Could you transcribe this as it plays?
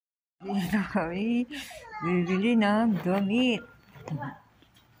Hindi na kami bibili ng gamit.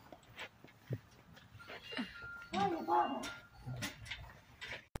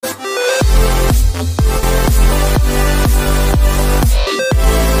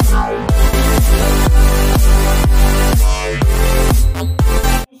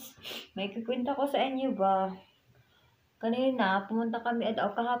 May kikwenta ko sa inyo ba? Kanina, pumunta kami, at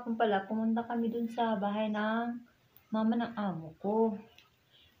kahapon pala, pumunta kami dun sa bahay ng mama ng amo ko.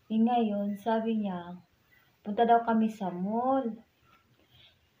 Ngayon, sabi niya, punta daw kami sa mall.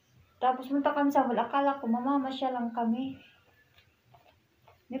 Tapos punta kami sa mall, akala ko mamamasya lang kami.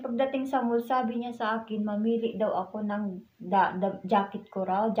 May pagdating sa mall, sabi niya sa akin, mamili daw ako ng jacket ko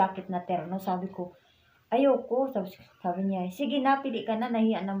raw, jacket na terno. Sabi ko, ayoko. Sabi niya, sige na, pili ka na,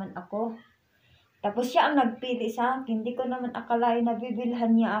 nahiya naman ako. Tapos siya ang nagpili sa akin. Hindi ko naman akalain na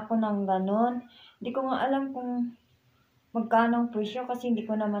bibilhan niya ako ng ganon. Hindi ko nga alam kung magkano ang presyo kasi hindi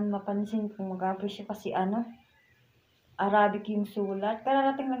ko naman mapansin kung magkano presyo kasi Arabic yung sulat.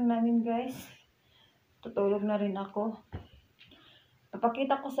 Kararating lang namin guys. Tutulog na rin ako.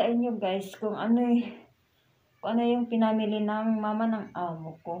 Papakita ko sa inyo guys kung ano yung pinamili ng mama ng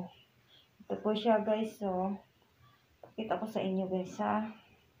amo ko. Ito po siya guys. So, pakita ko sa inyo guys ha.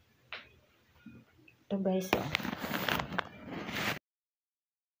 Ito guys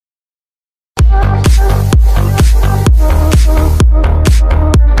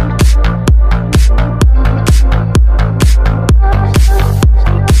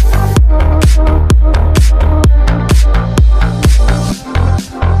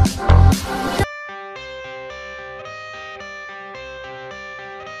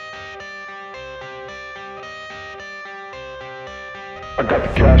I got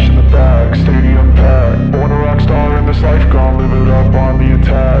the cash in the bag, stadium packed. Born a rock star in this life, gon' live it up on the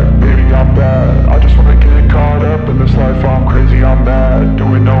attack. Baby, I'm bad, I just wanna get caught up in this life. I'm crazy, I'm mad,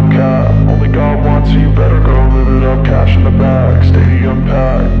 doing no cap. Only God wants you, better go live it up. Cash in the bag, stadium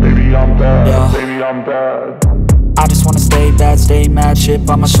packed. Baby, I'm bad, baby, I'm bad. I just wanna stay bad, stay mad. Chip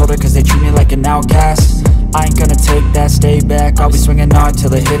on my shoulder cause they treat me like an outcast. I ain't gonna take that, stay back. I'll be swinging hard till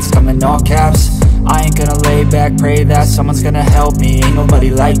the hits come in all caps. I ain't gonna lay back, pray that someone's gonna help me. Ain't nobody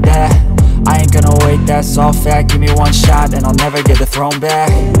like that. I ain't gonna wait, that's all fact. Give me one shot and I'll never get the throne back.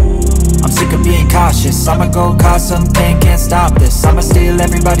 I'm sick of being cautious, I'ma go cause something, can't stop this. I'ma steal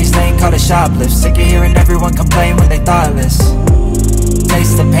everybody's lane, call it shoplift. Sick of hearing everyone complain when they thoughtless.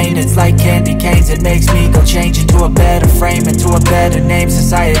 Taste the pain, it's like candy canes. It makes me go change into a better frame, into a better name.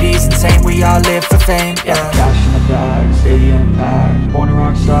 Society's insane, we all live for fame, yeah. Cash in the bag, stadium packed. Born a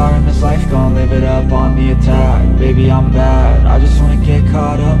rock star in this life, gon' live it up on the attack. Baby, I'm bad, I just wanna get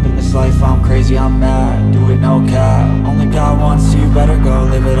caught up in this life. I'm crazy, I'm mad, do it no cap. Only God wants you, better go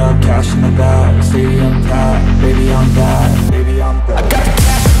live it up. Cash in the bag, stadium packed. Baby, I'm bad, baby, I'm bad. I got the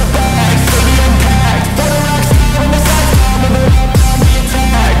cash in the bag, stadium packed. Born a rock star in this life, gon' live it up.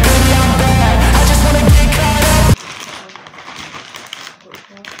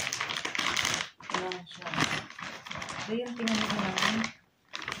 Ito yung tinanong namin.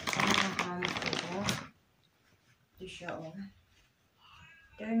 Ano ang amo ko? Ito siya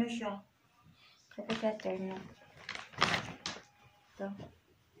Terno siya. Kapag ka terno. Ito.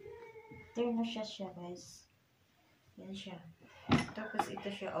 Terno siya guys. Yan siya. Tapos ito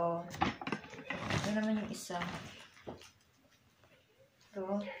siya Ito naman yung isa.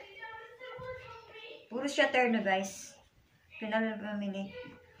 Ito. Puro siya terno guys. Pinamili.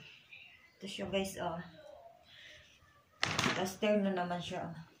 Ito siya guys Tapos terno naman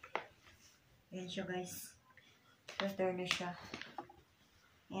siya Ayan siya guys. Tapos terno siya.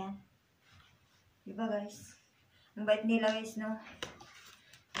 Ayan. Diba guys? Ang bait nila guys no?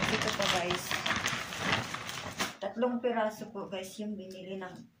 Tapos ito pa guys. 3 piraso po guys yung binili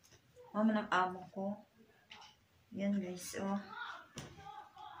ng mama ng amo ko. Yan guys Ito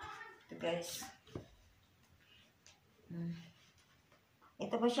guys.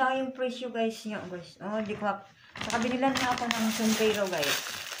 Ito pa siya yung presyo guys niya guys. Di ko saka binilan na ako ng sombrero guys.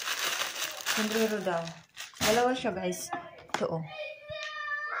 Sombrero daw. Dalawa siya guys. Ito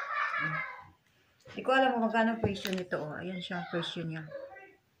Di ko alam kung magkano presyo nito Ayan siya ang presyo niya.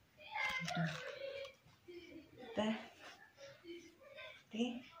 Ito.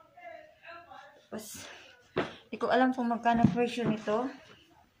 Okay. Tapos di ko alam kung magkano presyo nito.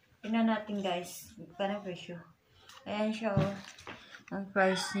 Tingnan natin guys. Magkano presyo. Ayan siya ang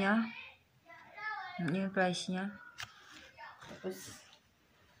price niya. Yung price niya. Tapos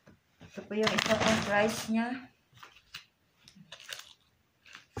ito po yung isa ang price niya.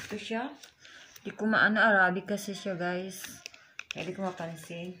 Ito siya. Di ko maano Arabic kasi siya guys. Kaya di ko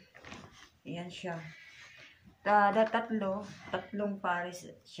mapansin. Ayan siya. tatlong pares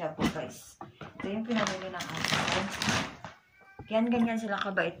siya po guys. Ito yung pinamili ng amo ko. Ganyan sila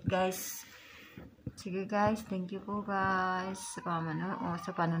kabait guys. Sige guys, thank you po guys sa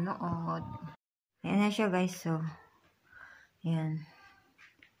panonood. Ayan na siya guys, so. Ayan.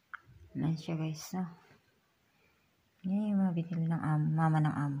 Ayan siya guys, so. Yan yung mga binili ng mama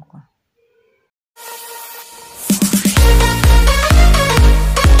ng amo ko.